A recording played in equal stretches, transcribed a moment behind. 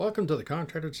Welcome to the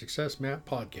Contractor Success Map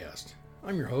podcast.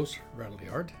 I'm your host, Bradley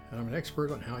Hart, and I'm an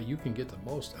expert on how you can get the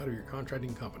most out of your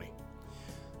contracting company.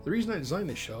 The reason I designed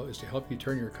this show is to help you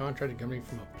turn your contracting company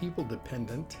from a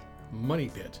people-dependent money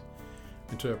pit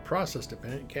into a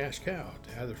process-dependent cash cow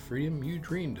to have the freedom you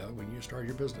dreamed of when you started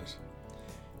your business.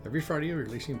 Every Friday, we're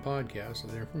releasing podcasts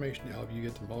with information to help you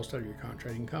get the most out of your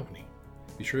contracting company.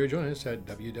 Be sure to join us at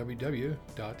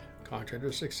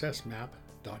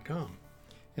www.contractorsuccessmap.com.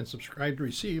 and subscribe to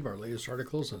receive our latest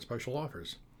articles and special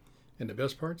offers. And the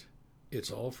best part,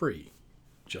 it's all free,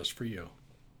 just for you.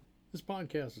 This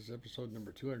podcast is episode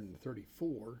number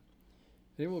 234,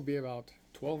 and it will be about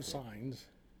 12 signs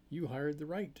you hired the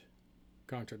right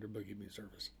contractor bookkeeping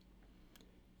service.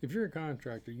 If you're a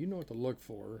contractor, you know what to look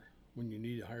for when you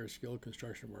need to hire skilled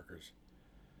construction workers.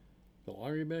 The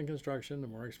longer you've been in construction, the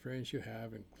more experience you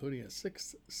have, including a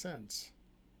sixth sense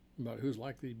about who's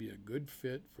likely to be a good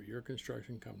fit for your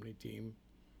construction company team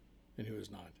and who is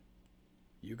not.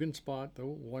 You can spot the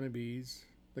wannabes,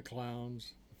 the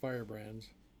clowns, the firebrands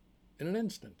in an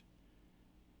instant.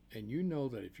 And you know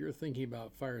that if you're thinking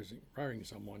about firing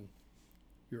someone,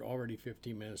 you're already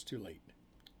 15 minutes too late.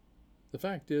 The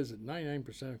fact is that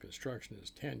 99% of construction is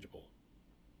tangible,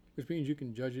 which means you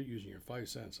can judge it using your five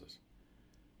senses.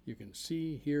 You can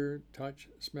see, hear, touch,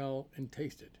 smell, and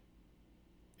taste it.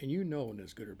 And you know when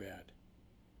it's good or bad.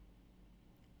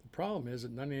 The problem is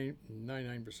that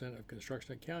 99% of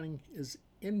construction accounting is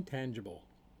intangible.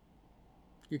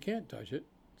 You can't touch it,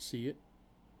 see it,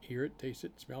 hear it, taste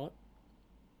it, smell it.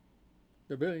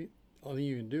 The only thing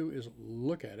you can do is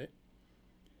look at it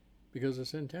because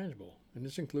it's intangible. And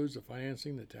this includes the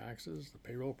financing, the taxes, the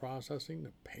payroll processing,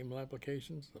 the payment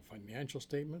applications, the financial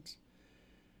statements,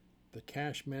 the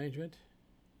cash management,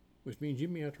 which means you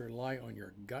may have to rely on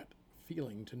your gut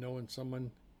feeling to know when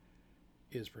someone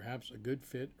is perhaps a good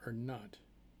fit or not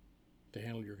to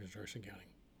handle your construction accounting.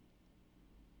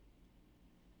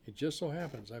 It just so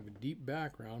happens I have a deep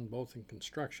background both in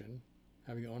construction,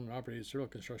 having owned and operated several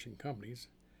construction companies,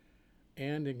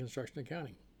 and in construction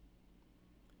accounting.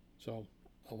 So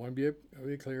I want to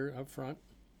be clear up front.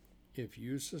 If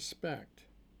you suspect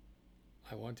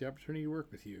I want the opportunity to work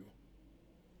with you,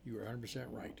 you are 100%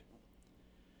 right.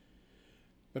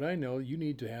 But I know you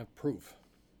need to have proof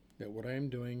that what I am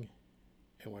doing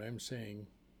and what I'm saying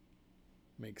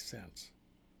makes sense.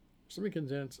 So let me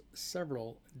condense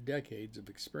several decades of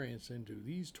experience into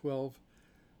these 12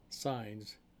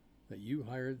 signs that you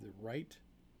hired the right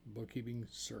bookkeeping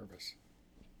service.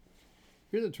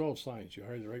 Here are the 12 signs you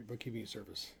hired the right bookkeeping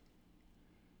service.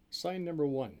 Sign number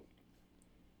 1.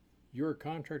 Your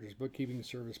contractor's bookkeeping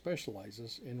service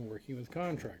specializes in working with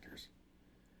contractors.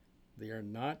 They are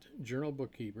not journal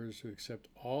bookkeepers who accept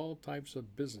all types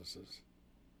of businesses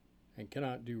and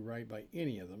cannot do right by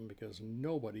any of them because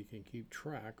nobody can keep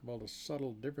track of all the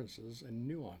subtle differences and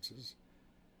nuances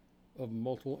of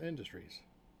multiple industries,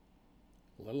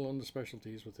 let alone the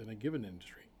specialties within a given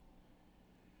industry.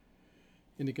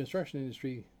 In the construction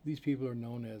industry, these people are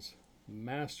known as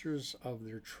masters of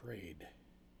their trade.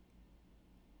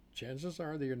 Chances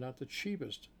are they are not the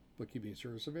cheapest bookkeeping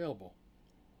service available.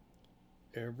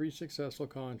 Every successful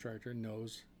contractor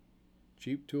knows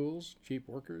cheap tools, cheap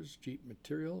workers, cheap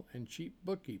material, and cheap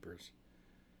bookkeepers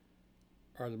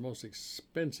are the most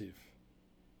expensive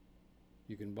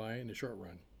you can buy in the short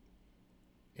run,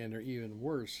 and they're even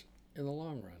worse in the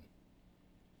long run.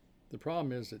 The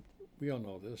problem is that we all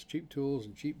know this. Cheap tools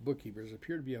and cheap bookkeepers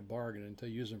appear to be a bargain until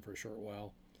you use them for a short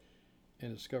while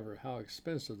and discover how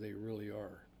expensive they really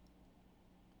are.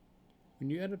 When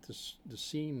you add up the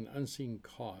seen and unseen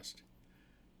cost,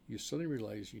 you suddenly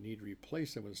realize you need to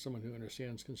replace them with someone who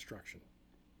understands construction.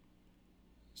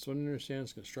 Someone who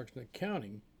understands construction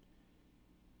accounting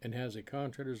and has a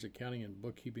contractor's accounting and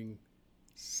bookkeeping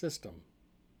system,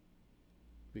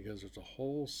 because there's a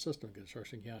whole system of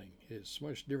construction accounting. It's so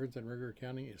much different than regular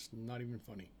accounting, it's not even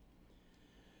funny.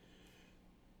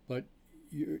 But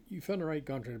you found the right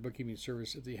contractor bookkeeping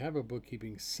service if they have a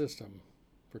bookkeeping system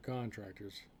for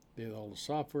contractors. They have all the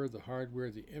software, the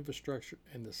hardware, the infrastructure,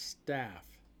 and the staff.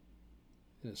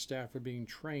 And the staff are being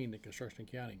trained in construction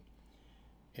accounting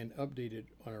and updated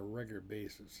on a regular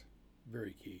basis.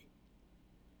 Very key.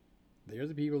 They are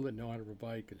the people that know how to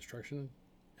provide construction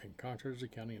and contractors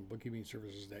accounting and bookkeeping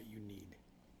services that you need.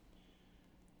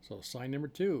 So sign number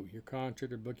 2, your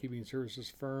contractor bookkeeping services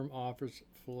firm offers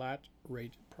flat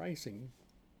rate pricing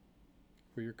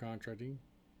for your contractor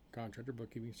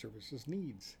bookkeeping services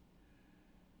needs.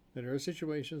 There are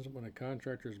situations when a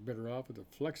contractor is better off with a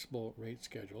flexible rate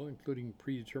schedule, including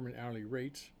predetermined hourly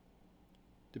rates,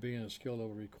 depending on the skill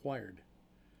level required.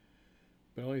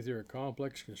 But only if there are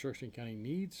complex construction accounting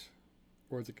needs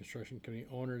or the construction company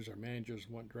owners or managers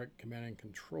want direct command and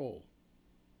control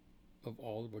of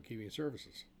all the bookkeeping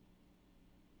services.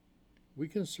 We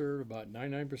can serve about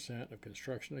 99% of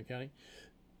construction accounting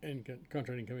and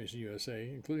contracting companies in the USA,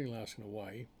 including Alaska and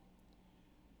Hawaii,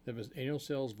 that has annual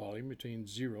sales volume between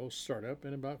 0 startup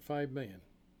and about 5 million,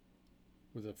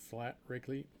 with a flat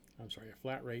rate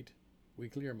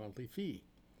weekly or monthly fee.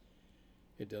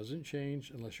 It doesn't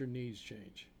change unless your needs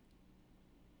change.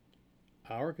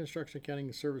 Our construction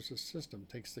accounting services system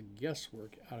takes the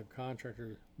guesswork out of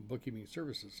contractor bookkeeping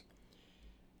services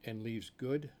and leaves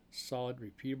good, solid,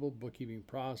 repeatable bookkeeping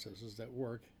processes that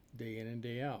work day in and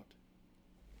day out.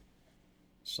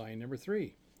 Sign number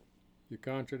 3. Your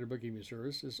contractor bookkeeping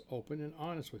service is open and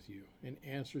honest with you and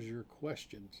answers your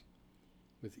questions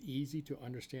with easy to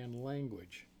understand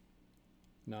language,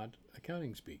 not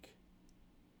accounting speak.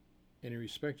 And they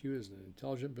respect you as an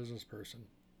intelligent business person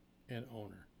and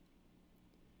owner.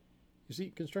 You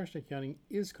see, construction accounting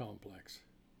is complex.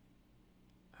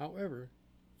 However,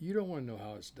 you don't want to know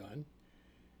how it's done.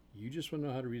 You just want to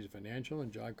know how to read the financial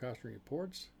and job costing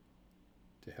reports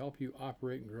to help you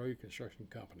operate and grow your construction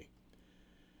company.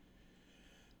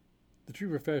 The true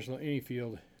professional in any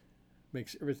field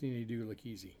makes everything they do look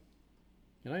easy.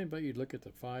 And I invite you to look at the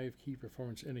 5 key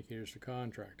performance indicators for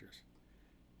contractors.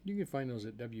 You can find those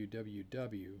at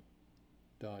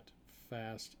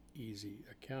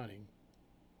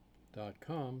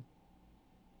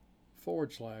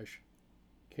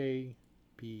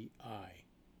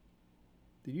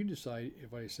Then you decide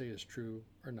if what I say is true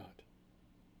or not.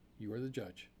 You are the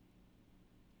judge.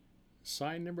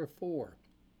 Sign number 4.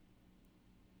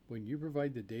 When you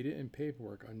provide the data and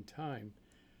paperwork on time,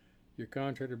 your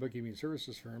contractor bookkeeping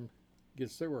services firm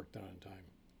gets their work done on time.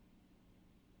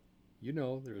 You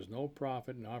know there is no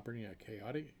profit in operating a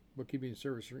chaotic bookkeeping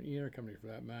service or any other company for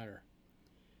that matter.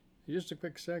 And just a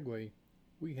quick segue,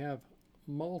 we have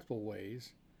multiple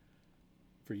ways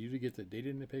for you to get the data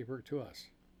and the paperwork to us.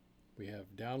 We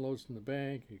have downloads from the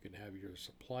bank. You can have your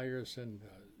supplier send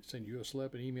you a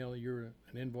slip and email you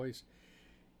an invoice.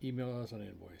 Email us an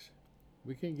invoice.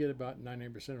 We can get about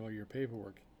 99% of all your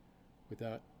paperwork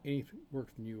without any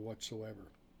work from you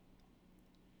whatsoever.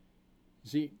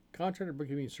 See, contractor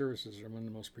bookkeeping services are one of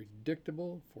the most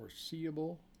predictable,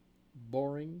 foreseeable,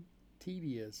 boring,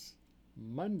 tedious,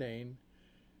 mundane,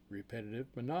 repetitive,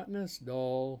 monotonous,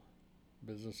 dull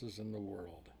businesses in the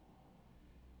world.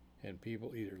 And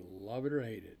people either love it or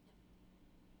hate it.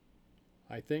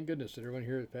 I thank goodness that everyone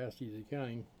here at Fast Easy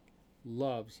Accounting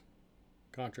loves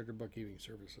contractor bookkeeping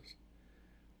services.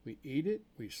 We eat it,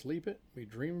 we sleep it, we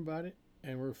dream about it,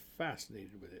 and we're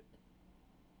fascinated with it.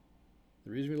 The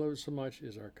reason we love it so much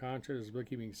is our contractor's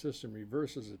bookkeeping system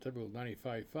reverses the typical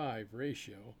 95-5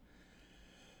 ratio,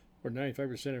 where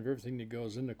 95% of everything that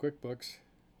goes into QuickBooks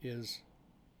is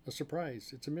a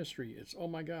surprise. It's a mystery. It's, oh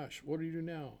my gosh, what do you do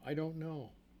now? I don't know.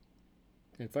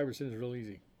 And 5% is real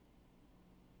easy.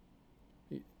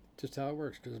 Just how it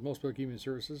works, because most bookkeeping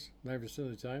services, 90%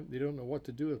 of the time, they don't know what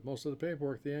to do with most of the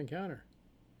paperwork they encounter.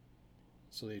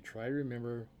 So they try to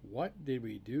remember, what did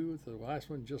we do with the last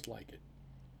one just like it?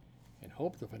 And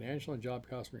hope the financial and job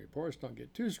costing reports don't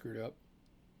get too screwed up,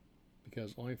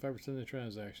 because only 5% of the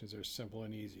transactions are simple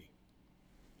and easy.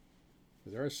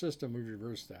 With our system, we've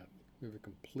reversed that. We have a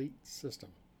complete system.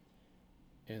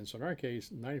 And so in our case,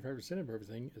 95% of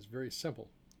everything is very simple.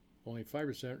 Only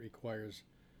 5% requires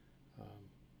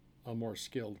a more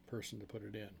skilled person to put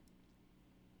it in.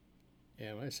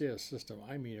 And when I say a system,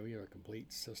 I mean we have a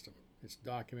complete system. It's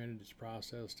documented, it's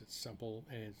processed, it's simple,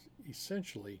 and it's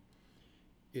essentially,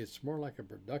 it's more like a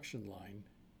production line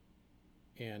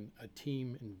and a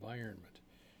team environment,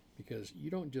 because you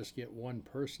don't just get one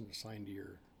person assigned to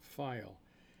your file.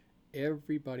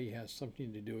 Everybody has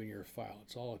something to do in your file.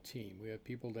 It's all a team. We have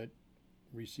people that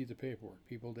receive the paperwork,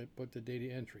 people that put the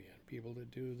data entry in, people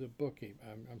that do the booking,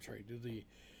 do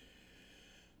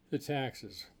the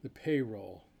taxes, the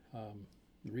payroll,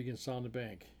 reconcile the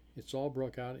bank. It's all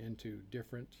broke out into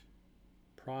different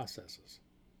processes.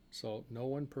 So no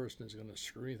one person is going to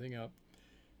screw anything up.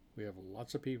 We have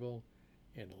lots of people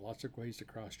and lots of ways to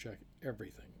cross-check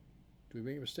everything. Do we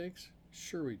make mistakes?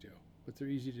 Sure we do, but they're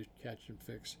easy to catch and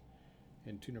fix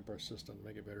and tune up our system to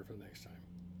make it better for the next time.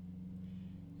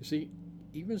 You see,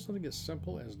 even something as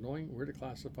simple as knowing where to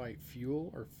classify fuel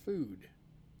or food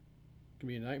can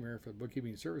be a nightmare for the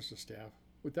bookkeeping services staff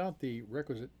without the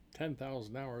requisite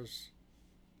 10,000 hours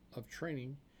of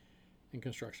training in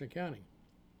construction accounting.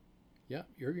 Yeah,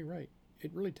 you're right.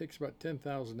 It really takes about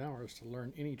 10,000 hours to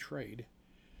learn any trade.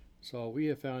 So we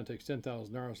have found it takes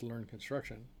 10,000 hours to learn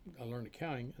construction, learn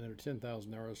accounting, and then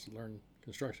 10,000 hours to learn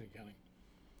construction accounting.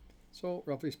 So,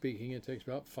 roughly speaking, it takes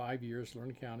about 5 years to learn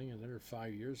accounting and another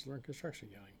 5 years to learn construction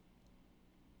accounting.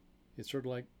 It's sort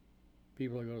of like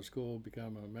people that go to school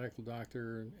become a medical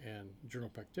doctor and general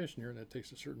practitioner. That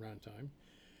takes a certain amount of time.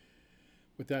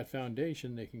 With that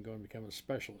foundation, they can go and become a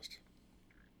specialist.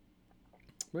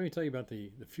 Let me tell you about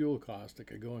the fuel cost that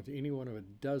could go into any one of a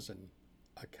dozen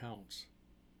accounts.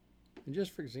 And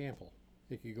just for example,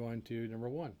 it could go into number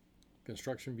 1,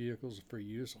 construction vehicles for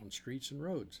use on streets and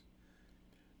roads.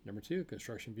 Number 2,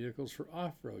 construction vehicles for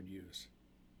off-road use.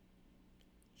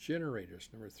 Generators,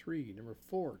 number 3. Number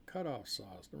 4, cutoff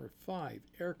saws. Number 5,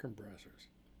 air compressors.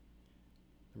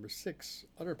 Number 6,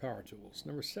 other power tools.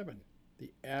 Number 7,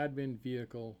 the admin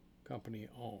vehicle company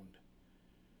owned.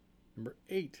 Number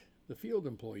 8, the field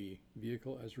employee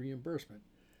vehicle as reimbursement.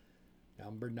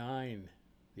 Number 9,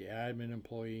 the admin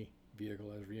employee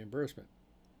vehicle as reimbursement.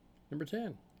 Number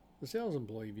 10, the sales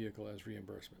employee vehicle as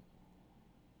reimbursement.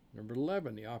 Number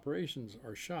 11, the operations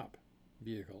or shop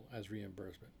vehicle as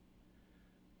reimbursement.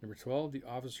 Number 12, the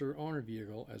officer owner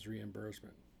vehicle as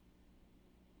reimbursement.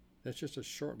 That's just a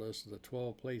short list of the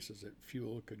 12 places that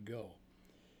fuel could go.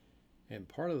 And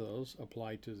part of those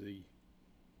apply to the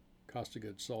cost of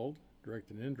goods sold,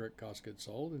 direct and indirect cost of goods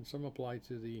sold, and some apply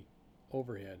to the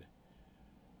overhead.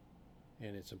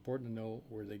 And it's important to know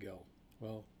where they go.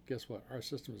 Well, guess what? Our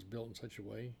system is built in such a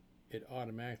way it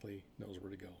automatically knows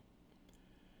where to go.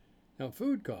 Now,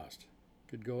 food cost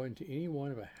could go into any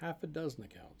one of a half a dozen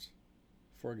accounts.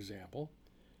 For example,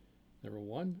 number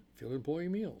 1, field employee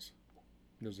meals.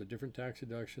 There's a different tax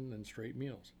deduction than straight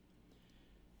meals.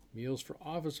 Meals for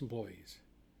office employees,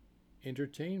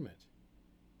 entertainment,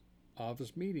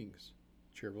 office meetings,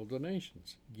 charitable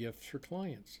donations, gifts for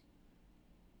clients.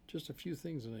 Just a few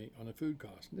things on the food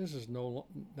cost. This is not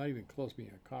even close to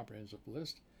being a comprehensive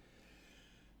list.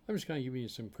 I'm just kind of giving you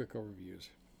some quick overviews.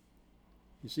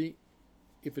 You see,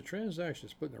 if a transaction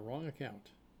is put in the wrong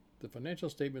account, the financial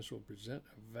statements will present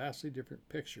a vastly different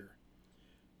picture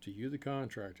to you, the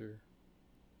contractor,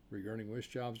 regarding which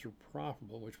jobs are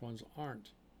profitable, which ones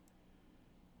aren't.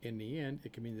 In the end,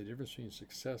 it can mean the difference between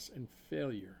success and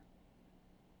failure.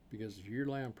 Because if you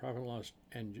rely on profit and loss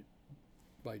and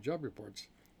by job reports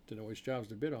to know which jobs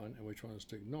to bid on and which ones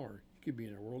to ignore, you could be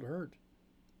in a world of hurt.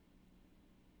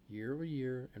 Year over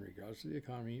year, in regards to the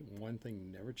economy, one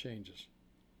thing never changes: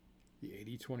 the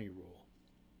 80-20 rule.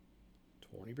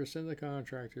 20% of the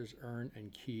contractors earn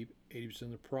and keep 80%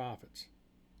 of the profits.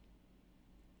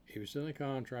 80% of the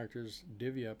contractors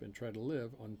divvy up and try to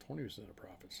live on 20% of the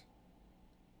profits.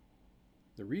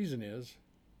 The reason is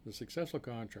the successful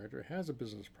contractor has a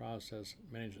business process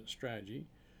management strategy,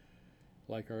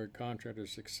 like our contractor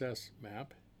success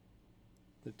map,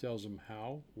 that tells them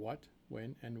how, what,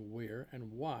 when, and where,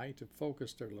 and why to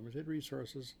focus their limited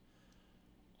resources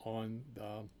on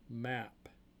the map.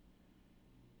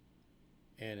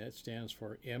 And it stands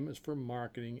for M is for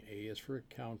marketing, A is for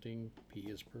accounting, P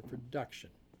is for production.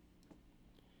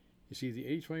 You see, the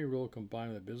 80-20 rule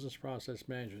combined with business process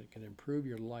management can improve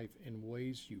your life in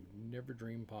ways you never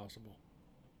dreamed possible.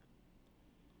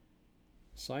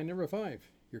 Sign number 5.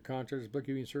 Your contractor's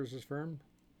bookkeeping services firm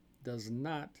does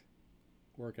not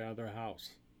work out of their house.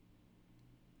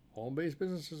 Home-based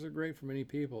businesses are great for many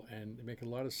people and they make a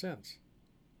lot of sense,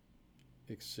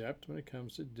 except when it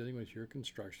comes to dealing with your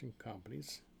construction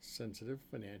company's sensitive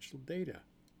financial data.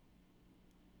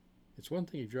 It's one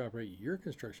thing if you operate your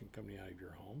construction company out of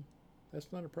your home.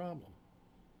 That's not a problem.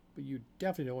 But you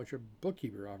definitely don't want your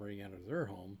bookkeeper operating out of their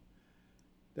home.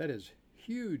 That is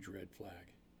huge red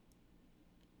flag.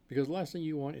 Because the last thing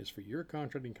you want is for your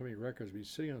contracting company records to be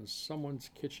sitting on someone's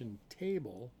kitchen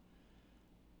table,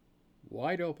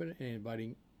 wide open and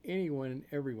inviting anyone and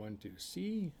everyone to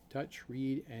see, touch,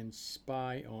 read, and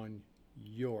spy on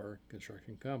your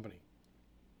construction company.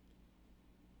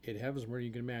 It happens more than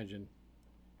you can imagine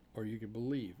or you can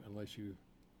believe, unless you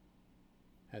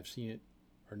have seen it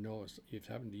or know it's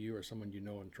happened to you or someone you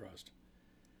know and trust.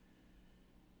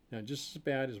 Now, just as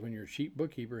bad as when your cheap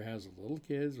bookkeeper has little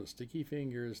kids with sticky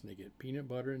fingers and they get peanut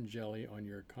butter and jelly on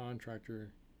your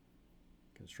contractor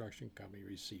construction company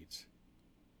receipts.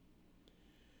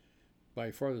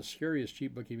 By far the scariest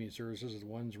cheap bookkeeping services are the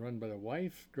ones run by the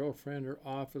wife, girlfriend, or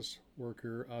office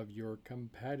worker of your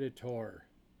competitor,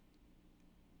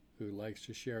 who likes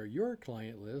to share your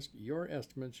client list, your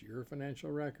estimates, your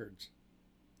financial records.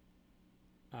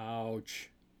 Ouch.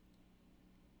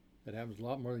 That happens a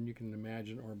lot more than you can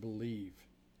imagine or believe.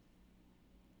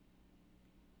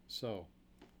 So,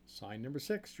 sign number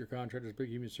 6, your contractor's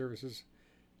bookkeeping services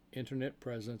internet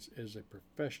presence is a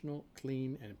professional,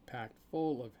 clean, and packed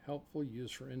full of helpful,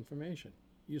 useful information.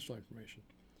 And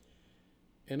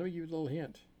let me give you a little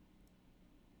hint.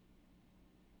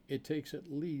 it takes at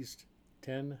least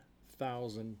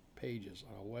 10,000 pages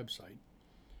on a website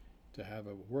to have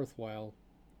a worthwhile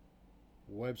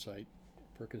website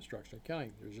for construction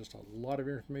accounting. There's just a lot of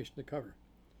information to cover.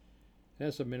 And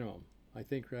that's a minimum. I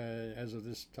think as of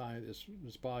this time,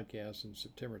 this podcast in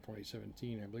September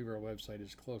 2017, I believe our website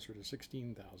is closer to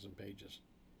 16,000 pages.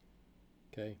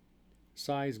 Okay?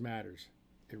 Size matters.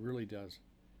 It really does.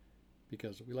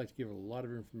 Because we like to give a lot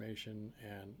of information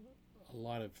and a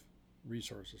lot of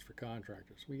resources for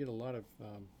contractors. We get a lot of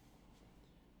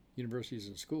universities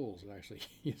and schools that actually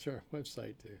use our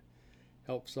website to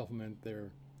help supplement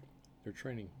their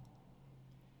training.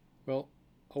 Well,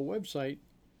 a website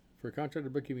for a contractor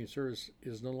bookkeeping service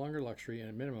is no longer luxury, and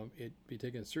at minimum, it be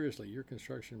taken seriously. Your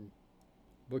construction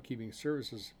bookkeeping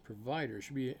services provider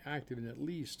should be active in at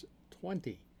least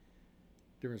 20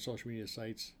 different social media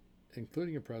sites,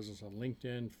 including a presence on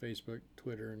LinkedIn, Facebook,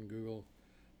 Twitter, and Google,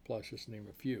 plus just to name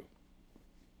a few.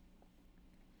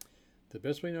 The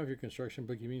best way to know if your construction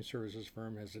bookkeeping services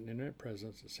firm has an internet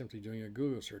presence is simply doing a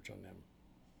Google search on them.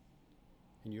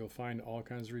 And you'll find all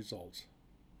kinds of results.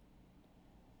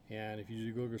 And if you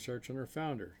do a Google search on their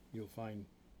founder, you'll find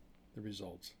the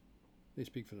results. They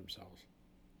speak for themselves.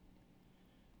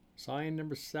 Sign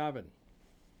number 7.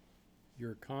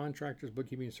 Your contractor's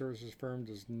bookkeeping services firm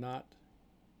does not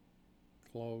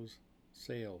close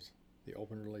sales. They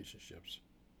open relationships.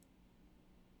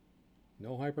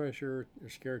 No high pressure or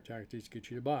scare tactics get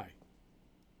you to buy.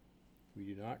 We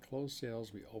do not close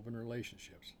sales, we open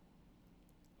relationships.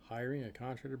 Hiring a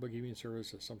contractor bookkeeping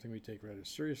service is something we take rather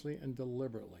seriously and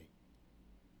deliberately.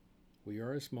 We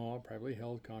are a small, privately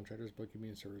held contractors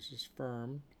bookkeeping services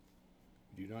firm.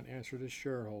 We do not answer to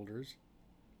shareholders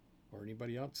or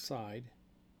anybody outside.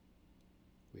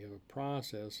 We have a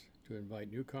process to invite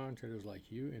new contractors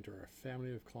like you into our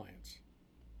family of clients.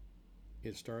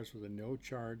 It starts with a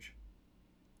no-charge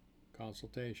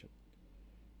consultation,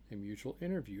 a mutual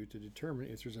interview to determine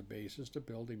if there's a basis to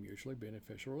build a mutually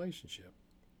beneficial relationship.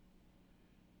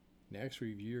 Next,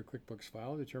 review your QuickBooks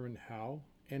file to determine how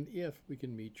and if we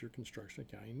can meet your construction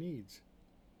accounting needs.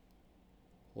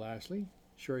 Lastly,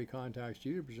 Sherry contacts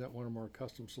you to present one or more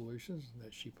custom solutions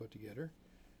that she put together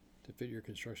to fit your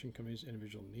construction company's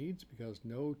individual needs, because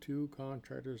no two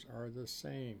contractors are the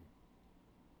same.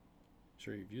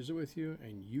 Sherry reviews it with you,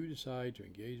 and you decide to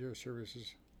engage our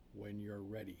services when you're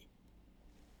ready.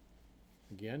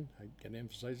 Again, I can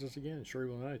emphasize this again. Sherry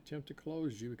will not attempt to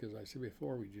close you, because I said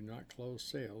before, we do not close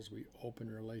sales, we open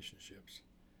relationships.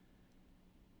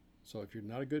 So if you're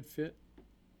not a good fit,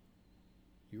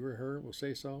 you or her will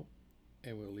say so,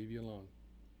 and we'll leave you alone.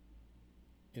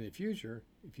 In the future,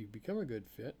 if you become a good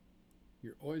fit,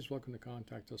 you're always welcome to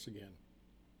contact us again.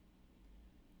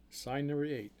 Sign number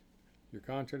 8. Your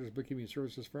contractor's bookkeeping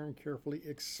services firm carefully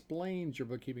explains your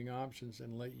bookkeeping options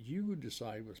and let you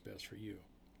decide what's best for you.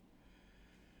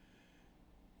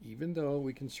 Even though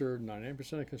we can serve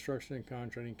 99% of construction and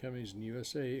contracting companies in the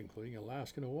USA, including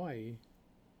Alaska and Hawaii,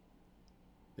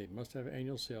 they must have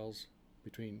annual sales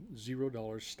between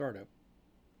 $0 startup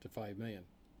to $5 million.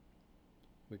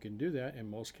 We can do that in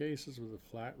most cases with a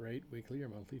flat rate weekly or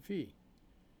monthly fee.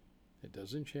 It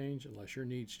doesn't change unless your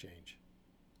needs change.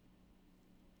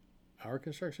 Our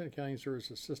construction accounting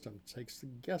services system takes the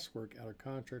guesswork out of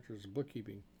contractors'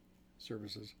 bookkeeping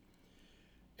services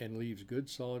and leaves good,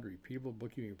 solid, repeatable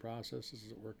bookkeeping processes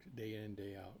that work day in and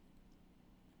day out.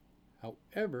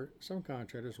 However, some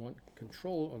contractors want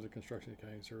control of the construction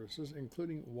accounting services,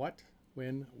 including what,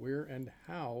 when, where, and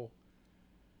how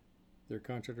their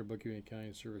contractor bookkeeping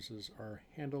accounting services are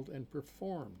handled and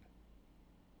performed.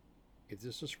 If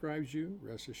this describes you,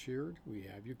 rest assured we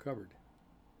have you covered.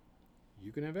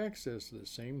 You can have access to the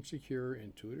same secure,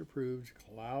 Intuit-approved,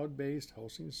 cloud-based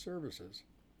hosting services,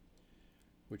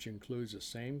 which includes the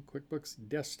same QuickBooks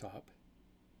desktop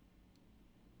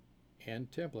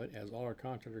and template as all our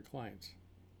contractor clients.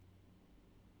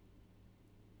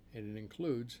 And it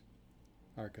includes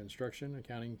our construction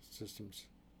accounting systems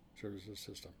services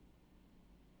system.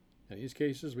 In these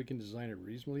cases, we can design a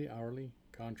reasonably hourly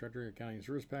contractor accounting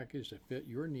service package to fit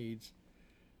your needs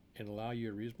and allow you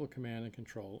a reasonable command and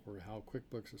control over how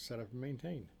QuickBooks is set up and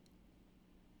maintained.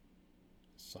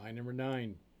 Sign number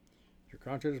 9. Your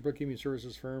contractor's bookkeeping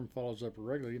services firm follows up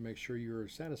regularly to make sure you are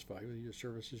satisfied with your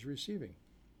services receiving.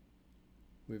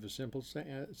 We have a simple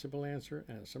answer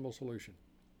and a simple solution.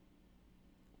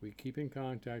 We keep in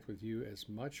contact with you as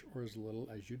much or as little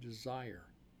as you desire,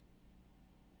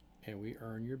 and we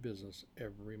earn your business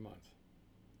every month.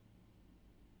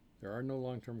 There are no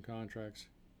long-term contracts.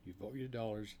 You vote your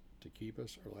dollars to keep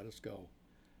us or let us go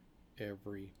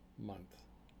every month.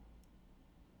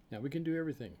 Now, we can do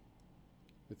everything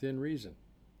within reason.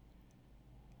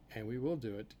 And we will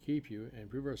do it to keep you and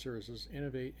improve our services,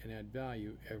 innovate, and add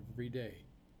value every day.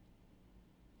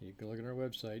 And you can look at our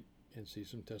website and see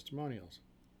some testimonials.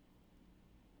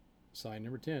 Sign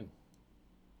number 10.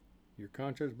 Your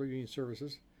Contractor Bookkeeping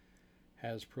Services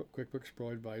has QuickBooks Pro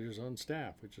Advisors on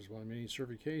staff, which is one of many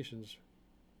certifications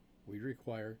we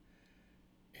require,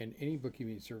 and any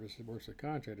bookkeeping service that works with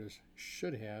contractors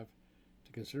should have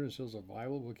to consider themselves a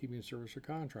viable bookkeeping service for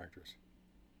contractors.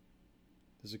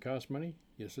 Does it cost money?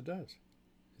 Yes, it does.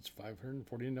 It's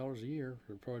 $549 a year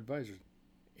for Pro Advisors,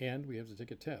 and we have to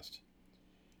take a test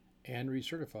and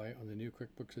recertify on the new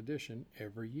QuickBooks edition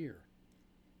every year.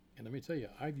 And let me tell you,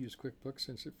 I've used QuickBooks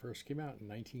since it first came out in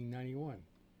 1991.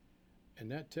 And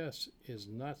that test is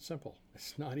not simple.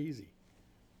 It's not easy.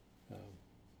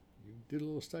 You did a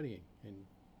little studying, and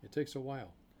it takes a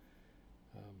while.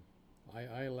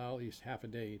 I allow at least half a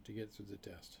day to get through the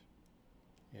test.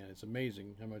 And it's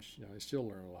amazing how much, I still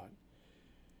learn a lot.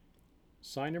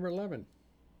 Sign number 11.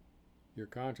 Your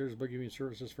Contractors Bookkeeping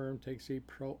Services firm takes a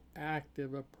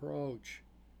proactive approach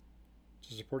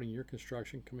to supporting your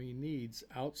construction company needs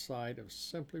outside of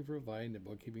simply providing the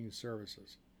bookkeeping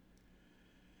services.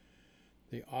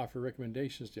 They offer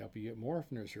recommendations to help you get more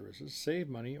from their services, save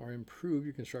money, or improve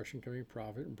your construction company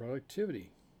profit and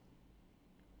productivity.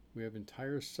 We have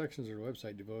entire sections of our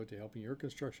website devoted to helping your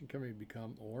construction company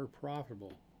become more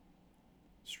profitable,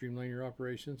 streamline your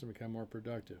operations, and become more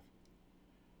productive.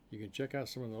 You can check out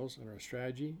some of those in our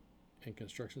strategy and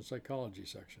construction psychology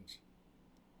sections.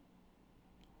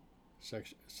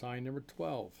 Sign number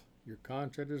 12. Your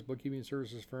Contractors Bookkeeping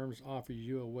Services firms offers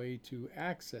you a way to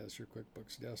access your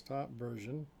QuickBooks desktop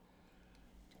version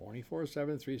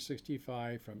 24/7,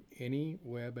 365 from any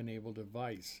web-enabled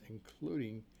device,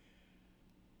 including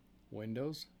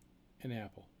Windows and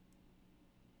Apple.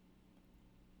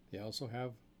 They also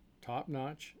have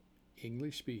top-notch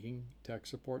English-speaking tech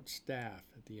support staff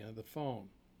at the end of the phone.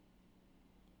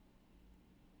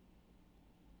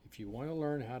 If you want to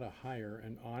learn how to hire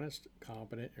an honest,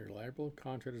 competent, and reliable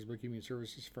contractors bookkeeping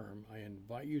services firm, I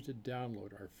invite you to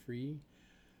download our free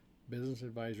business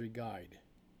advisory guide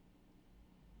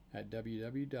at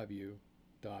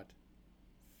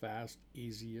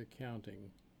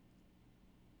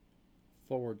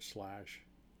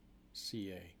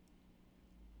www.fasteasyaccounting.com/CA.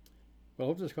 Well,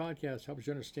 I hope this podcast helps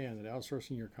you understand that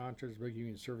outsourcing your contractors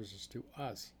bookkeeping services to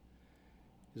us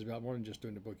is about more than just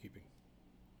doing the bookkeeping.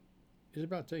 It's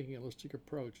about taking a holistic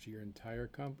approach to your entire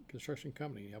construction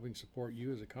company and helping support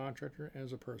you as a contractor and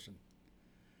as a person.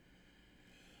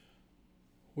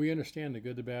 We understand the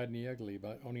good, the bad, and the ugly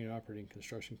about owning and operating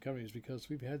construction companies because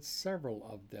we've had several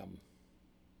of them.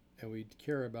 And we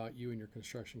care about you and your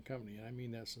construction company, and I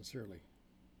mean that sincerely.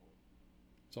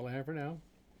 That's all I have for now.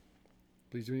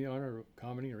 Please do me the honor of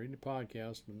commenting or reading the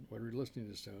podcast and whatever you're listening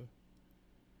to this to,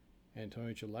 and tell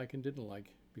me what you like and didn't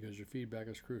like, because your feedback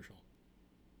is crucial.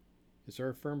 It's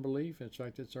our firm belief, in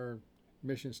fact, it's our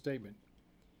mission statement,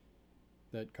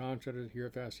 that contractors here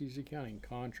at Fast Easy Accounting,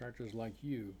 contractors like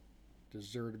you,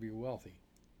 deserve to be wealthy.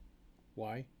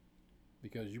 Why?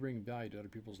 Because you bring value to other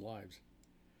people's lives.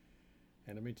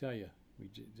 And let me tell you,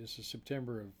 this is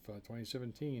September of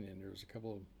 2017, and there was a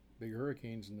couple of big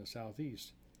hurricanes in the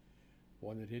southeast.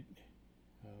 One that hit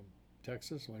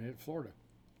Texas, one hit Florida.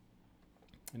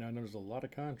 And I know there's a lot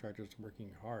of contractors working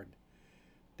hard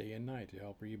day and night to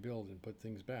help rebuild and put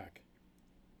things back.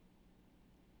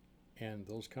 And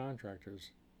those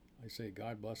contractors, I say,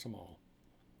 God bless them all.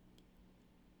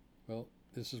 Well,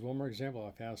 this is one more example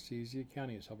of how Fast Easy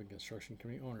Accounting is helping construction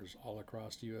company owners all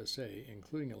across the USA,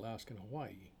 including Alaska and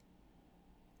Hawaii,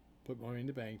 put money in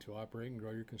the bank to operate and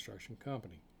grow your construction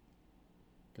company.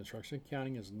 Construction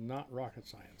accounting is not rocket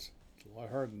science. It's a lot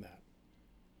harder than that,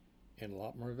 and a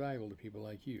lot more valuable to people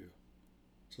like you.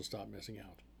 So stop missing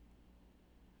out.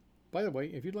 By the way,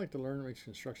 if you'd like to learn what makes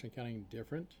construction accounting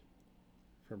different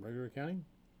from regular accounting,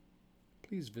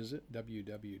 please visit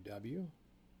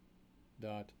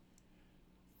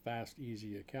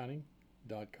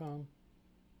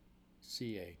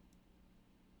www.fasteasyaccounting.com/CA.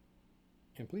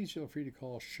 And please feel free to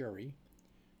call Sherry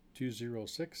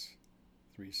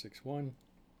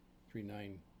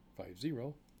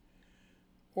 206-361-3950,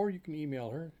 or you can email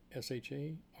her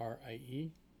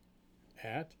SHARIE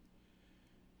at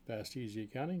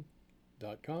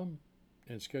fasteasyaccounting.com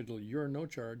and schedule your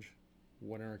no-charge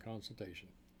 1-hour consultation.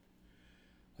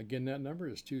 Again, that number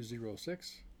is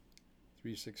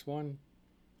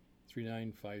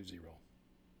 206-361-3950.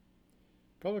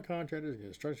 Public contractors and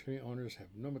construction company owners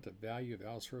have known about the value of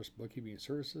outsourced bookkeeping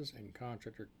services and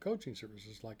contractor coaching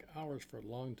services like ours for a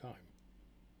long time.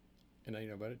 And now you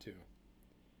know about it too.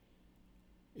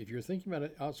 If you're thinking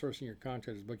about outsourcing your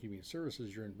contractor's bookkeeping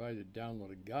services, you're invited to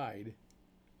download a guide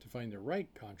to find the right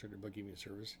contractor bookkeeping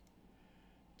service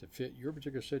to fit your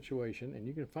particular situation, and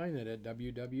you can find that at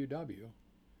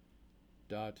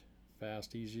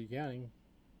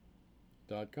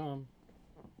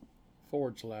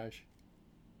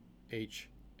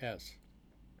www.fasteasyaccounting.com/HS.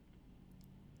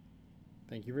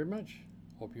 Thank you very much.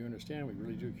 Hope you understand we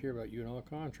really do care about you and all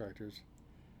contractors,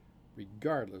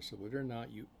 regardless of whether or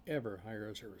not you ever hire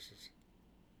our services.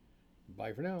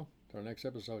 Bye for now. Till our next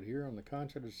episode here on the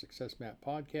Contractor Success Map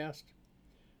podcast,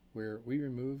 where we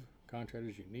remove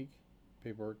contractors' unique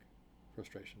paperwork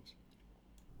frustrations.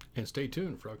 And stay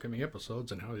tuned for upcoming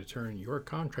episodes on how to turn your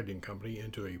contracting company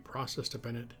into a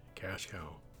process-dependent cash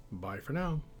cow. Bye for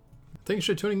now. Thanks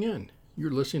for tuning in.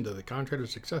 You're listening to the Contractor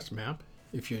Success Map.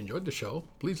 If you enjoyed the show,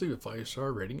 please leave a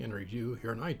 5-star rating and review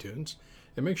here on iTunes,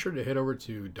 and make sure to head over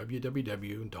to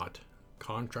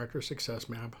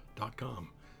www.contractorsuccessmap.com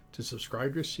to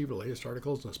subscribe to receive the latest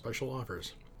articles and special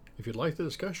offers. If you'd like to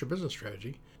discuss your business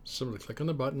strategy, simply click on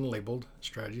the button labeled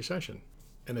Strategy Session.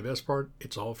 And the best part,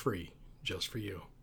 it's all free, just for you.